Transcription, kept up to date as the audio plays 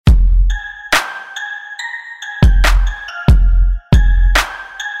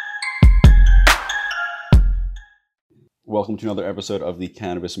Welcome to another episode of the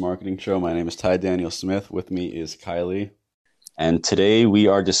Cannabis Marketing Show. My name is Ty Daniel Smith. With me is Kylie. And today we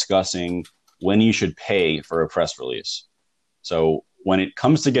are discussing when you should pay for a press release. So when it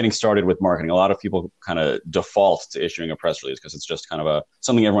comes to getting started with marketing, a lot of people kind of default to issuing a press release because it's just kind of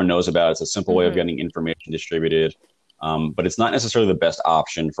something everyone knows about. It's a simple way of getting information distributed, but it's not necessarily the best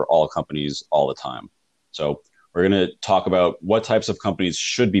option for all companies all the time. So we're going to talk about what types of companies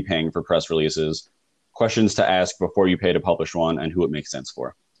should be paying for press releases, questions to ask before you pay to publish one, and who it makes sense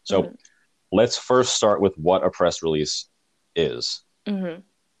for. So let's first start with what a press release is.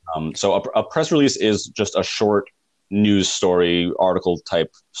 So a press release is just a short news story, article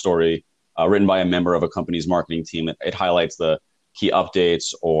type story written by a member of a company's marketing team. It highlights the key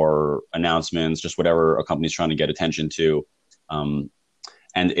updates or announcements, just whatever a company's trying to get attention to. And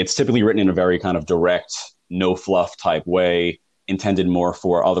it's typically written in a very kind of direct, no fluff type way, intended more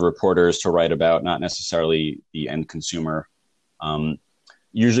for other reporters to write about, not necessarily the end consumer.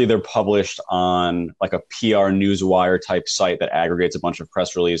 Usually they're published on like a PR newswire type site that aggregates a bunch of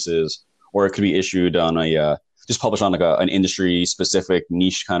press releases, or it could be issued on just published on like an industry specific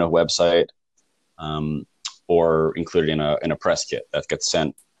niche kind of website, or included in a press kit that gets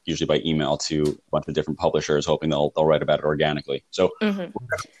sent usually by email to a bunch of different publishers, hoping they'll write about it organically. So we're going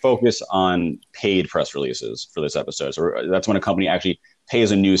to focus on paid press releases for this episode. So that's when a company actually pays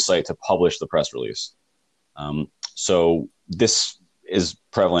a news site to publish the press release. So this is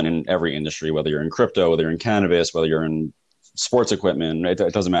prevalent in every industry, whether you're in crypto, whether you're in cannabis, whether you're in sports equipment,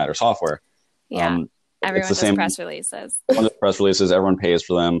 it doesn't matter, software. Yeah, everyone does press releases. Everyone does press releases, everyone pays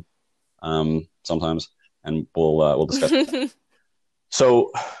for them sometimes, and we'll discuss that.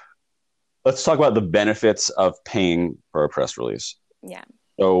 So let's talk about the benefits of paying for a press release. Yeah.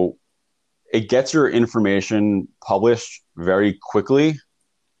 So it gets your information published very quickly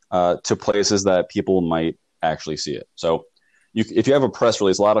to places that people might actually see it. So if you have a press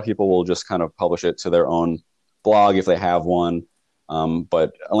release, a lot of people will just kind of publish it to their own blog if they have one.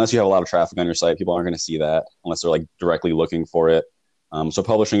 But unless you have a lot of traffic on your site, people aren't going to see that unless they're like directly looking for it. So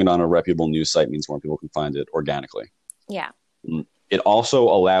publishing it on a reputable news site means more people can find it organically. Yeah. It also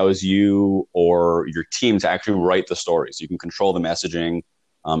allows you or your team to actually write the stories. You can control the messaging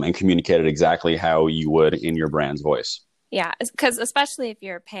and communicate it exactly how you would in your brand's voice. Yeah, because especially if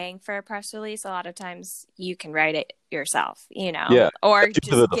you're paying for a press release, a lot of times you can write it yourself, or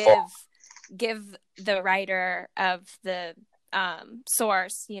just give the writer of the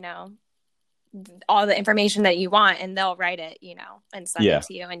source, all the information that you want, and they'll write it, and send it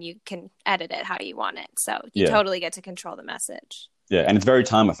to you, and you can edit it how you want it. So you totally get to control the message. Yeah, and it's very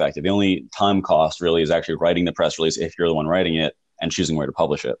time effective. The only time cost really is actually writing the press release if you're the one writing it and choosing where to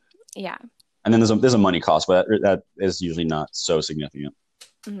publish it. Yeah. And then there's a money cost, but that is usually not so significant.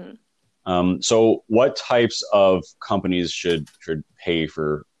 So what types of companies should pay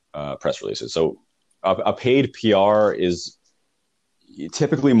for press releases? So a paid PR is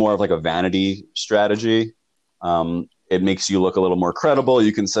typically more of like a vanity strategy. It makes you look a little more credible.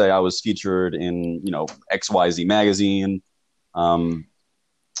 You can say I was featured in, XYZ magazine.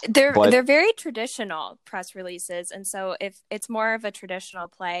 They're very traditional press releases. And so if it's more of a traditional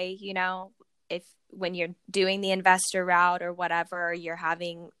play, if when you're doing the investor route or whatever, you're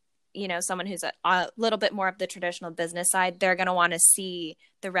having, someone who's a little bit more of the traditional business side, they're going to want to see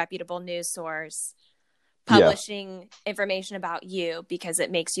the reputable news source publishing information about you because it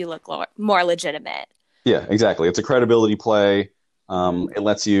makes you look more legitimate. Yeah, exactly. It's a credibility play. It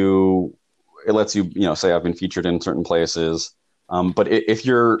lets you, say I've been featured in certain places. But if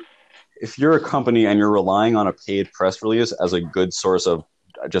you're a company and you're relying on a paid press release as a good source of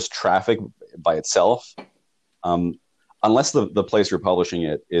just traffic by itself, unless the place you're publishing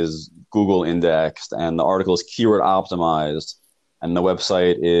it is Google indexed and the article is keyword optimized and the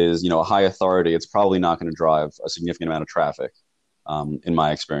website is, a high authority, it's probably not going to drive a significant amount of traffic, in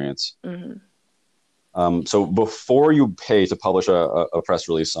my experience. So before you pay to publish a press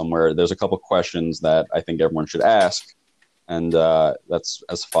release somewhere, there's a couple questions that I think everyone should ask. And that's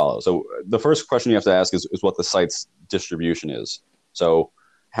as follows. So the first question you have to ask is what the site's distribution is. So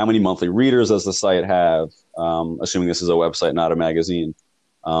how many monthly readers does the site have? Assuming this is a website, not a magazine.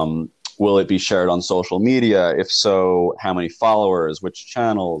 Will it be shared on social media? If so, how many followers? Which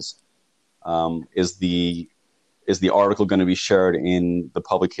channels? Is the article going to be shared in the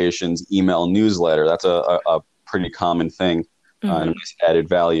publication's email newsletter? That's a pretty common thing. And a nice added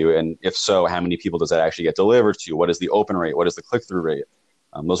value. And if so, how many people does that actually get delivered to? What is the open rate? What is the click-through rate?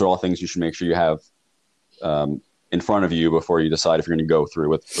 Those are all things you should make sure you have in front of you before you decide if you're going to go through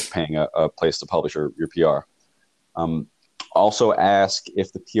with paying a place to publish your PR. Also ask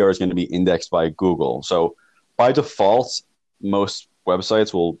if the PR is going to be indexed by Google. So by default, most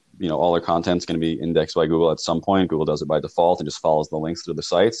websites will, all their content's going to be indexed by Google at some point. Google does it by default and just follows the links to the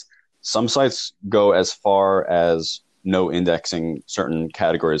sites. Some sites go as far as no indexing certain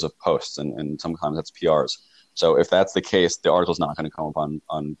categories of posts, and sometimes that's PRs. So if that's the case, the article's not going to come up on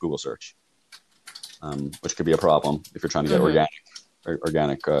Google search, which could be a problem if you're trying to get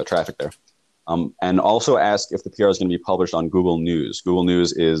organic traffic there. And also ask if the PR is going to be published on Google News. Google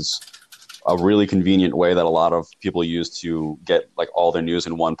News is a really convenient way that a lot of people use to get like all their news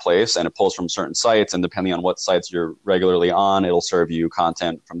in one place, and it pulls from certain sites, and depending on what sites you're regularly on, it'll serve you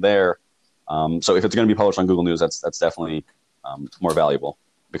content from there. So if it's going to be published on Google News, that's definitely more valuable,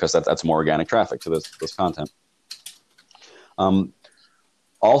 because that's more organic traffic to this content.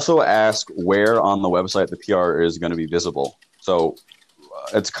 Also ask where on the website the PR is going to be visible. So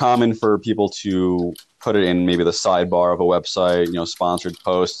it's common for people to put it in maybe the sidebar of a website, sponsored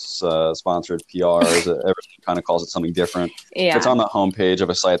posts, sponsored PRs, everyone kind of calls it something different. Yeah. If it's on the homepage of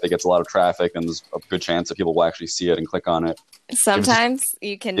a site that gets a lot of traffic, then there's a good chance that people will actually see it and click on it. Sometimes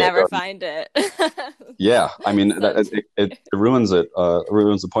you can never find it. Yeah. I mean, it ruins it.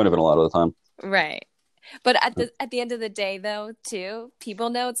 Ruins the point of it a lot of the time. Right. But at the end of the day, though, too, people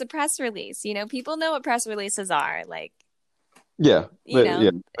know it's a press release. People know what press releases are. Like, they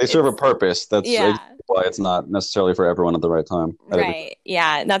serve a purpose. That's why it's not necessarily for everyone at the right time. Right.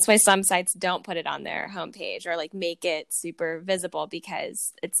 Yeah. And that's why some sites don't put it on their homepage or like make it super visible,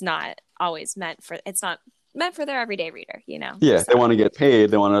 because it's not meant for their everyday reader, Yeah, so. They want to get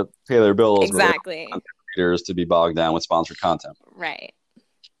paid. They want to pay their bills. Exactly. Readers to be bogged down with sponsored content. Right.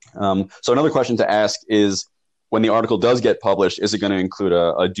 So another question to ask is, when the article does get published, is it going to include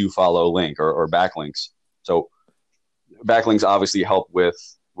a do follow link or backlinks? So backlinks obviously help with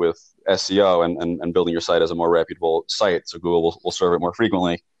SEO and building your site as a more reputable site. So Google will serve it more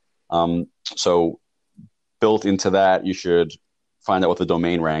frequently. So built into that, you should find out what the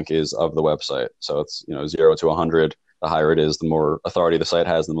domain rank is of the website. So it's 0 to 100. The higher it is, the more authority the site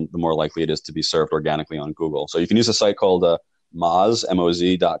has, the more likely it is to be served organically on Google. So you can use a site called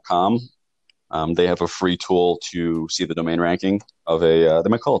Moz.com. They have a free tool to see the domain ranking of they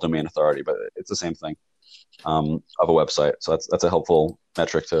might call it domain authority, but it's the same thing, of a website. So that's a helpful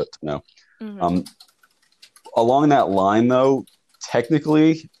metric to know. Mm-hmm. Along that line, though,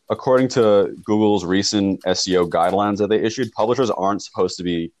 technically, according to Google's recent SEO guidelines that they issued, publishers aren't supposed to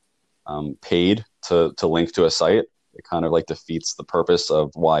be paid to link to a site. It kind of like defeats the purpose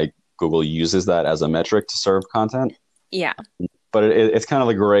of why Google uses that as a metric to serve content. Yeah. But it's kind of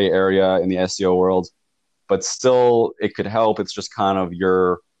a gray area in the SEO world, but still it could help. It's just kind of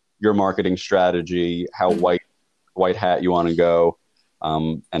your marketing strategy, how white hat you want to go.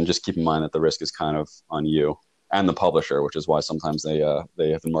 And just keep in mind that the risk is kind of on you and the publisher, which is why sometimes they have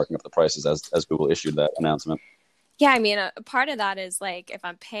been marking up the prices as Google issued that announcement. Yeah, I mean, a part of that is like, if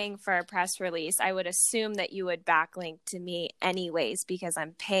I'm paying for a press release, I would assume that you would backlink to me anyways because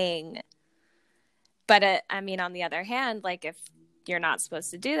I'm paying. But on the other hand, like if you're not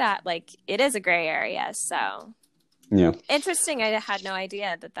supposed to do that, like it is a gray area. So yeah, interesting. I had no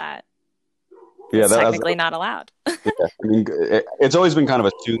idea that that's technically not allowed. Yeah, I mean, it's always been kind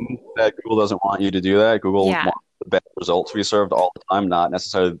of assumed that Google doesn't want you to do that. Google wants the best results to be served all the time, not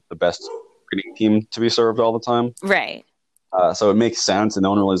necessarily the best marketing team to be served all the time. Right. So it makes sense, and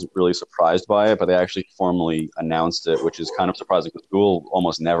no one was really surprised by it, but they actually formally announced it, which is kind of surprising because Google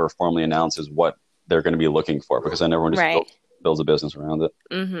almost never formally announces what they're going to be looking for, because then everyone just builds a business around it.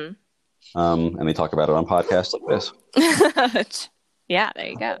 Mm-hmm. And they talk about it on podcasts like this. Yeah, there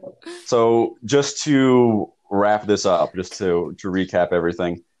you go. So just to wrap this up, just to recap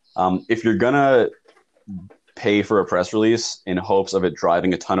everything, if you're going to pay for a press release in hopes of it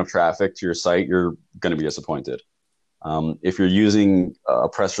driving a ton of traffic to your site, you're going to be disappointed. If you're using a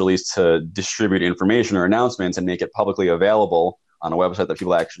press release to distribute information or announcements and make it publicly available on a website that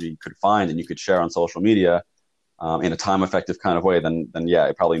people actually could find and you could share on social media in a time-effective kind of way, then yeah,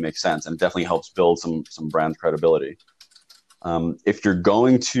 it probably makes sense and definitely helps build some brand credibility. If you're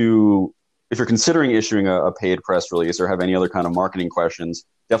considering issuing a paid press release or have any other kind of marketing questions,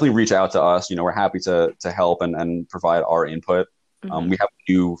 definitely reach out to us. We're happy to help and provide our input. Mm-hmm. We have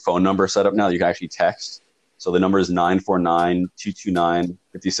a new phone number set up now that you can actually text. So the number is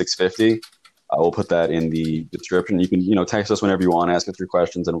 949-229-5650. We'll put that in the description. You can, text us whenever you want, ask us your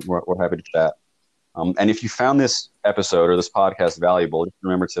questions, and we're happy to chat. And if you found this episode or this podcast valuable, just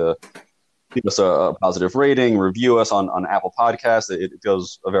remember to give us a positive rating, review us on Apple Podcasts. It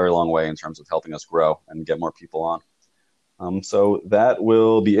goes a very long way in terms of helping us grow and get more people on. So that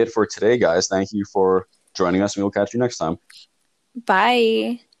will be it for today, guys. Thank you for joining us, and we'll catch you next time.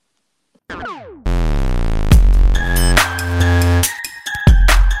 Bye.